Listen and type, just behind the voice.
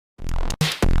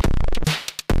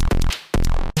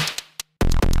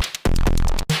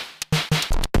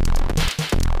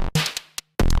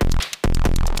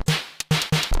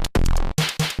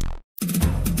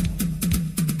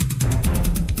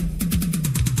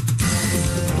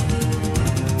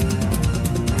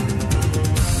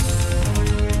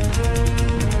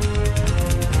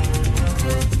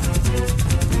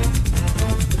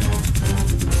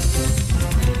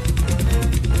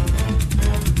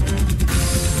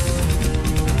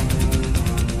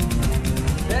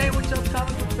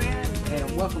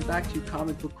back to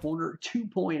Comic Book Corner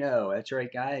 2.0. That's right,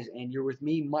 guys, and you're with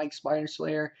me, Mike Spider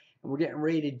Slayer, and we're getting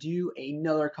ready to do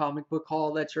another comic book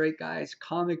haul. That's right, guys,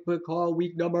 comic book haul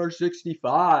week number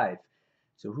 65.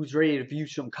 So who's ready to view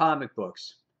some comic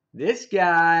books? This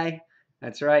guy.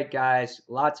 That's right, guys,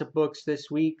 lots of books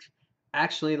this week.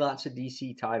 Actually, lots of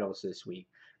DC titles this week.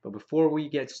 But before we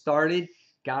get started,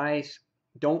 guys,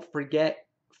 don't forget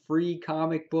free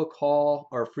comic book haul,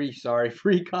 or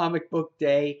free comic book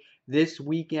day this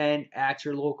weekend at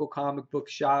your local comic book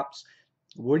shops.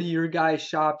 What do your guys'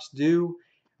 shops do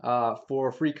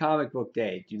for free comic book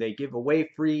day? Do they give away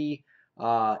free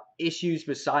issues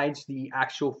besides the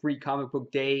actual free comic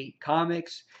book day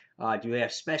comics? Do they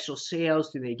have special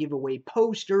sales? Do they give away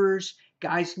posters?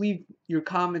 Guys, leave your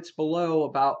comments below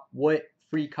about what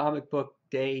free comic book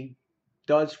day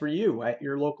does for you at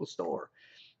your local store.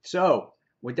 So,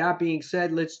 with that being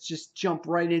said, let's just jump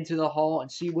right into the haul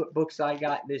and see what books I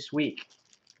got this week.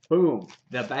 Boom,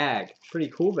 the bag. Pretty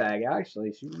cool bag,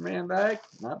 actually. Superman bag,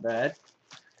 not bad.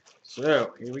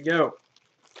 So, here we go.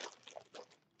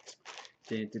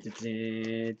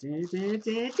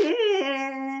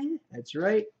 That's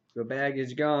right, the bag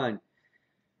is gone.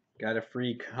 Got a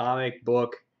free comic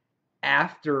book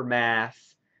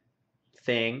aftermath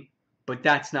thing, but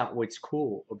that's not what's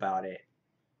cool about it.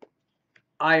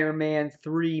 Iron Man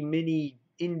 3 mini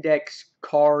index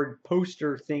card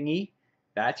poster thingy.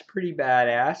 That's pretty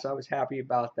badass. I was happy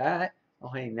about that.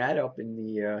 I'll hang that up in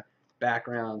the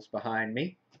backgrounds behind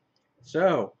me.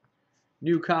 So,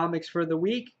 new comics for the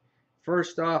week.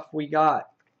 First off, we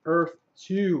got Earth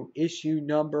 2 issue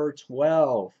number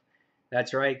 12.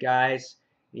 That's right, guys.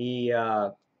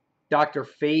 The Dr.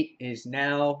 Fate is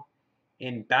now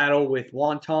in battle with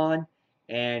Wonton,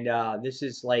 and this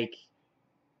is like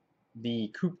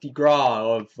the coup de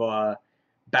grace of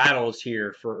battles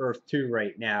here for Earth 2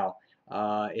 right now.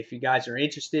 If you guys are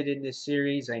interested in this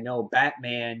series, I know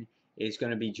Batman is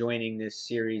going to be joining this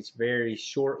series very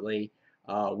shortly.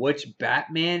 Which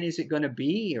Batman is it going to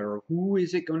be, or who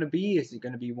is it going to be? Is it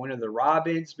going to be one of the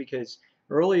Robins? Because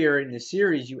earlier in the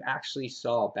series, you actually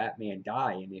saw Batman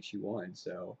die in issue 1,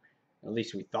 so at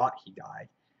least we thought he died.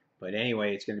 But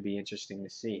anyway, it's going to be interesting to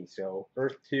see. So,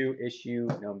 Earth 2 issue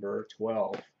number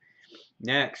 12.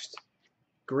 Next,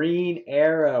 Green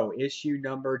Arrow, issue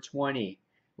number 20.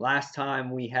 Last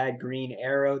time we had Green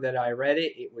Arrow that I read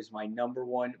it, it was my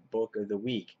 #1 book of the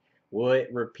week. Will it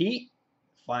repeat?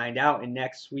 Find out in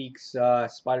next week's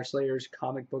Spider Slayer's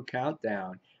comic book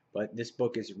countdown. But this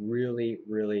book is really,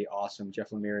 really awesome. Jeff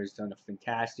Lemire has done a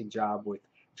fantastic job with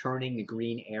turning the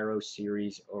Green Arrow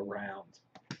series around.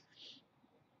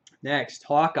 Next,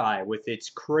 Hawkeye with its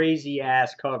crazy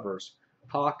ass covers.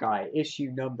 Hawkeye,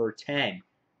 issue number 10.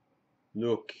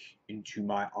 Look into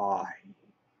my eye.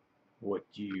 What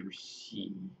do you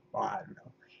see? I don't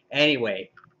know.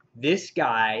 Anyway, this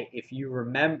guy, if you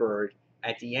remembered,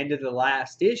 at the end of the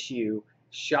last issue,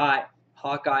 shot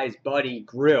Hawkeye's buddy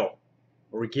Gil,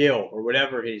 or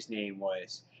whatever his name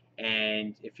was.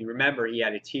 And if you remember, he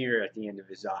had a tear at the end of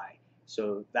his eye.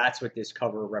 So that's what this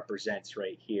cover represents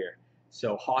right here.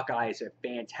 So Hawkeye is a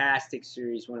fantastic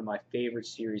series, one of my favorite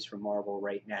series from Marvel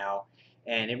right now.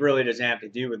 And it really doesn't have to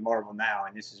do with Marvel now,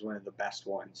 and this is one of the best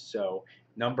ones. So,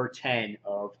 number 10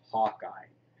 of Hawkeye.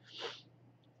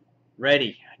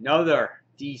 Ready, another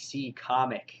DC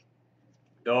comic.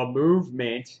 The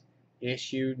Movement,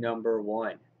 issue number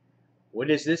 1.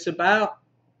 What is this about?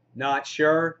 Not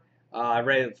sure. I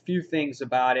read a few things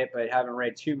about it, but haven't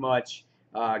read too much.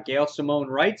 Gail Simone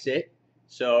writes it,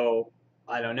 so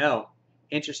I don't know.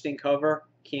 Interesting cover.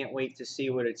 Can't wait to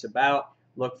see what it's about.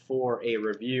 Look for a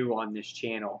review on this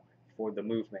channel for The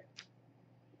Movement.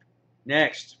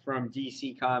 Next, from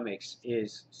DC Comics,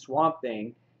 is Swamp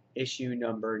Thing, issue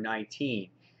number 19.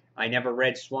 I never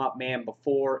read Swamp Man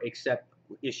before except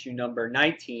issue number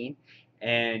 19,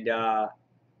 and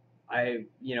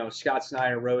Scott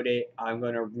Snyder wrote it. I'm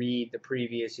going to read the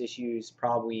previous issues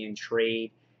probably in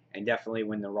trade, and definitely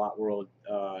when the Rot World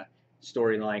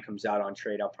storyline comes out on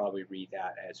trade, I'll probably read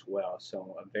that as well.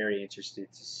 So I'm very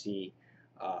interested to see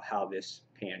how this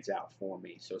pans out for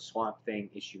me. So Swamp Thing,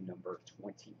 issue number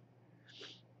 20.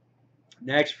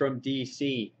 Next, from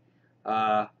DC.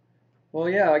 Well,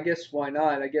 yeah, I guess why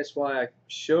not? I guess why I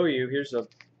show you. Here's a.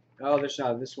 Oh, there's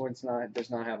not. This one's not.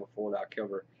 Does not have a fold-out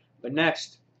cover. But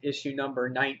next, issue number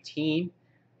 19.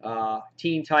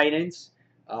 Teen Titans.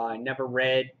 I never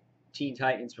read Teen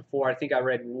Titans before. I think I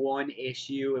read one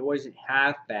issue. It wasn't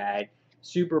half bad.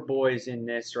 Superboy's in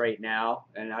this right now,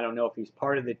 and I don't know if he's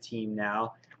part of the team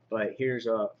now. But here's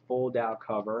a fold-out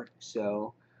cover.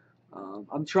 So.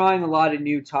 I'm trying a lot of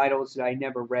new titles that I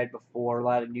never read before, a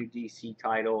lot of new DC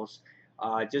titles.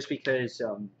 just because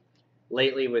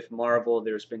lately with Marvel,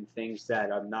 there's been things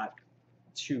that I'm not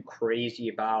too crazy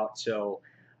about. So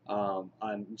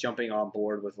I'm jumping on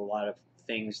board with a lot of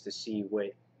things to see what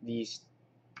these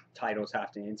titles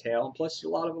have to entail. And plus, a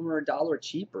lot of them are $1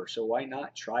 cheaper. So why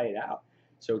not try it out?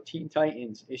 So Teen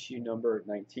Titans issue number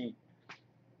 19.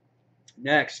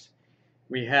 Next,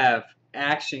 we have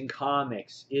Action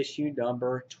Comics issue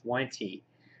number 20.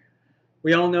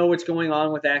 We all know what's going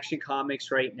on with Action Comics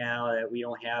right now, that we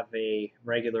don't have a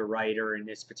regular writer in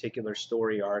this particular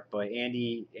story arc, but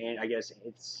Andy, and I guess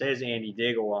it says Andy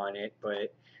Diggle on it,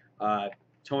 but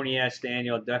Tony S.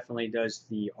 Daniel definitely does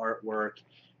the artwork,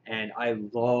 and I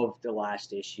love the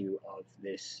last issue of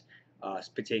this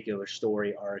particular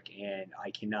story arc, and I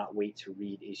cannot wait to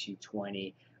read issue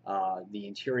 20. The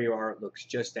interior art looks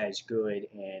just as good,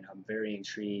 and I'm very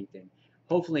intrigued, and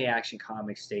hopefully Action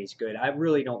Comics stays good. I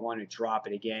really don't want to drop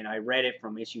it again. I read it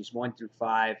from issues 1 through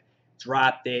 5,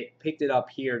 dropped it, picked it up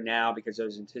here now because I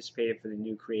was anticipated for the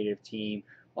new creative team.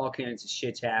 All kinds of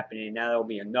shit's happening. Now there'll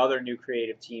be another new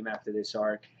creative team after this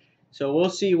arc. So we'll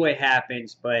see what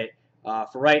happens, but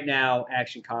for right now,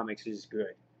 Action Comics is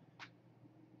good.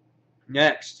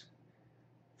 Next,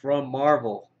 from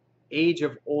Marvel, Age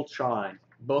of Ultron,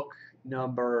 book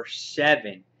number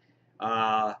 7.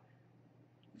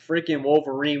 Freaking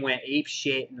Wolverine went ape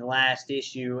shit in the last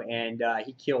issue, and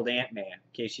he killed Ant-Man,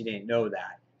 in case you didn't know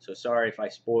that. So sorry if I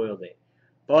spoiled it.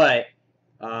 But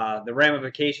the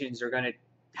ramifications are going to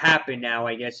happen now,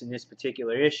 I guess, in this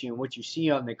particular issue. And what you see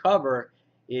on the cover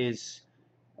is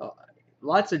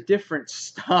lots of different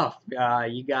stuff.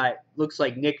 You got, looks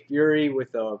like Nick Fury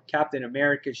with a Captain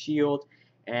America shield.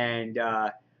 And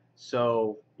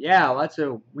so, yeah, lots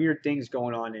of weird things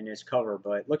going on in this cover.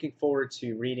 But looking forward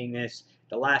to reading this.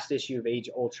 The last issue of Age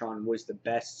of Ultron was the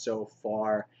best so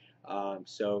far,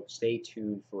 so stay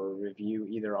tuned for a review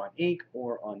either on Ink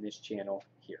or on this channel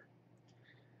here.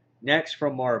 Next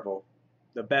from Marvel,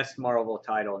 the best Marvel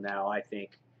title now, I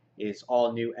think, is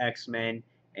All New X-Men,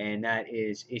 and that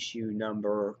is issue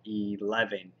number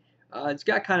 11. It's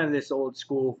got kind of this old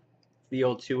school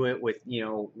feel to it with, you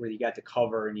know, where you got the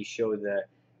cover and you show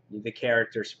the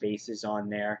character spaces on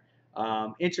there.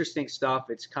 Interesting stuff.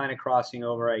 It's kind of crossing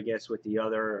over, I guess, with the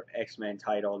other X-Men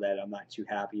title that I'm not too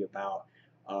happy about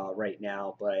right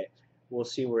now, but we'll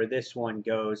see where this one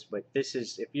goes. But this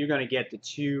is, if you're going to get the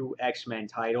 2 X-Men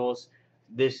titles,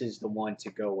 this is the one to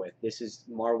go with. This is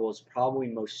Marvel's probably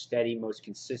most steady, most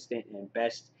consistent, and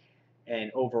best, and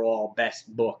overall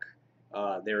best book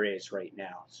there is right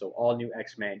now. So All New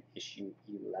X-Men issue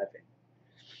 11.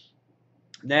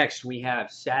 Next, we have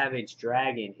Savage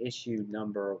Dragon, issue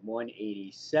number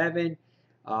 187.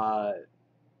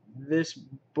 This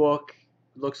book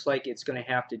looks like it's going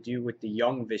to have to do with the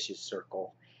Young Vicious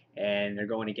Circle, and they're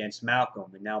going against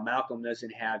Malcolm. And now Malcolm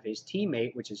doesn't have his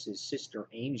teammate, which is his sister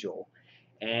Angel,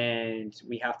 and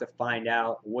we have to find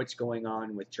out what's going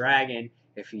on with Dragon,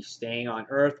 if he's staying on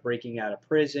Earth, breaking out of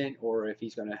prison, or if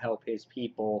he's going to help his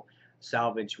people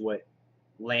salvage what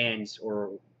lands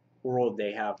or world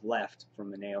they have left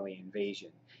from an alien invasion.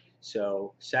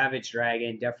 So Savage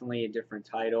Dragon, definitely a different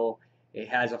title. It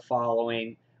has a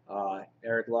following.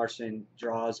 Eric Larson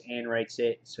draws and writes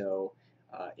it. So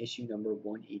issue number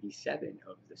 187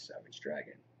 of the Savage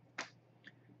Dragon.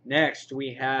 Next,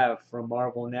 we have from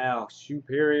Marvel now,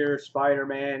 Superior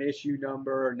Spider-Man issue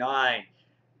number 9.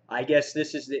 I guess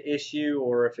this is the issue,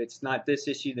 or if it's not this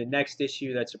issue, the next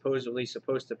issue that's supposedly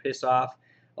supposed to piss off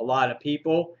a lot of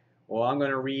people. Well, I'm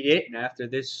going to read it, and after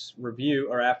this review,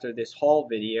 or after this haul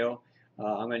video,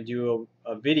 I'm going to do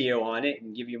a video on it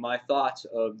and give you my thoughts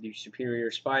of the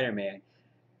Superior Spider-Man.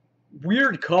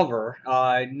 Weird cover.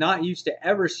 Not used to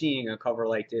ever seeing a cover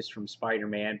like this from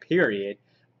Spider-Man, period.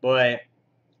 But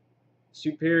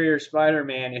Superior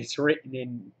Spider-Man is written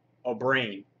in a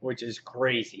brain, which is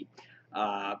crazy.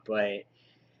 But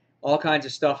all kinds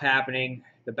of stuff happening.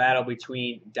 The battle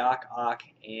between Doc Ock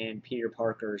and Peter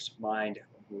Parker's mind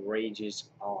rages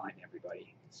on,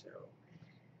 everybody. So,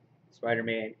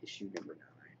 Spider-Man issue number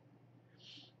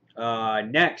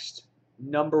 9. Next,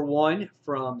 number 1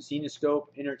 from Zenescope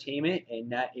Entertainment,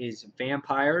 and that is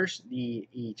Vampires: The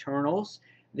Eternals.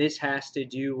 This has to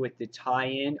do with the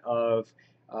tie-in of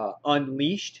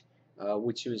Unleashed,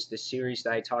 which was the series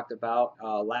that I talked about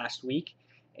last week,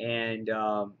 and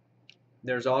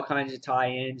there's all kinds of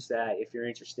tie-ins that if you're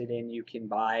interested in, you can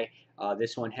buy.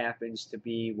 This one happens to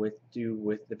be with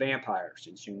the vampires,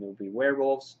 and soon there'll be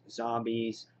werewolves,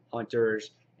 zombies,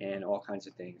 hunters, and all kinds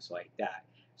of things like that.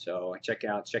 So checking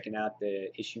out the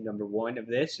issue number 1 of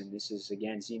this, and this is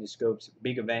again Zenescope's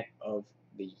big event of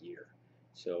the year.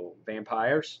 So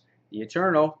Vampires: The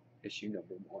Eternal, issue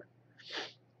number 1.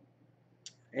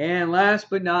 And last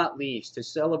but not least, to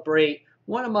celebrate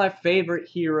one of my favorite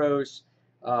heroes,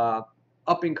 up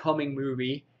and coming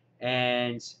movie,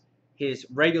 and his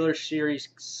regular series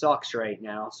sucks right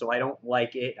now, so I don't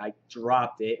like it. I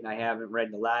dropped it, and I haven't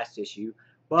read the last issue,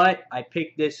 but I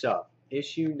picked this up,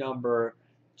 issue number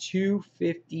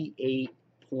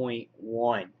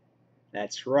 258.1.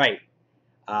 That's right.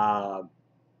 Uh,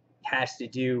 has to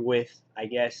do with, I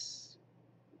guess,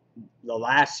 the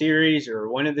last series or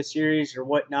one of the series or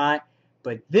whatnot.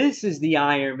 But this is the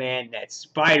Iron Man that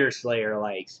Spider Slayer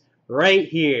likes. Right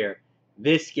here.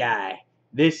 This guy.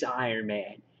 This Iron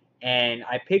Man. And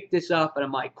I picked this up and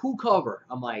I'm like, cool cover.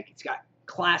 I'm like, it's got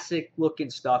classic looking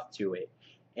stuff to it.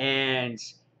 And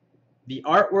the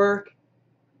artwork,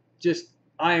 just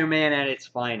Iron Man at its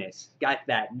finest. Got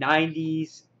that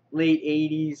 90s, late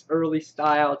 80s, early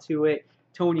style to it.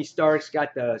 Tony Stark's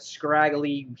got the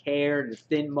scraggly hair, the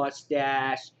thin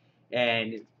mustache,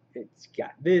 and it's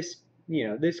got this,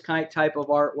 this type of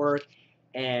artwork.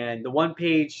 And the one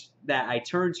page that I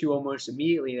turned to almost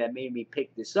immediately that made me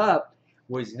pick this up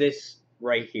was this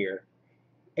right here.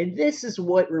 And this is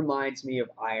what reminds me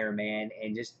of Iron Man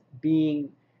and just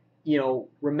being,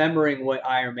 remembering what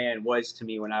Iron Man was to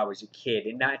me when I was a kid.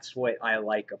 And that's what I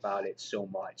like about it so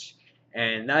much.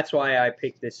 And that's why I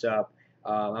picked this up.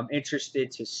 I'm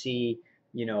interested to see,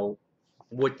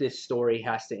 what this story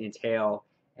has to entail.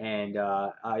 And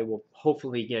I will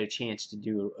hopefully get a chance to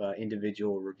do an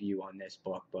individual review on this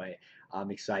book, but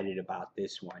I'm excited about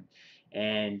this one.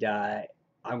 And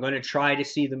I'm going to try to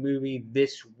see the movie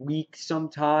this week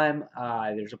sometime.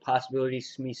 There's a possibility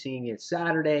of me seeing it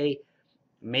Saturday,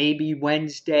 maybe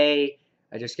Wednesday.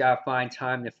 I just got to find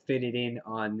time to fit it in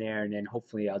on there, and then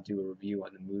hopefully I'll do a review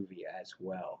on the movie as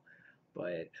well.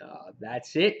 But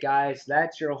that's it, guys.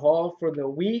 That's your haul for the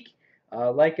week.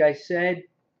 Like I said,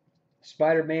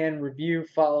 Spider-Man review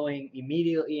following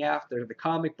immediately after the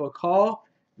comic book haul.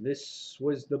 This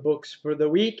was the books for the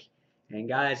week. And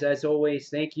guys, as always,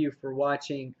 thank you for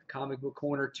watching Comic Book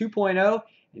Corner 2.0.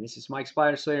 And this is Mike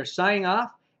Spider Slayer signing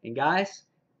off. And guys,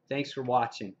 thanks for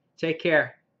watching. Take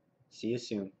care. See you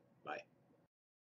soon.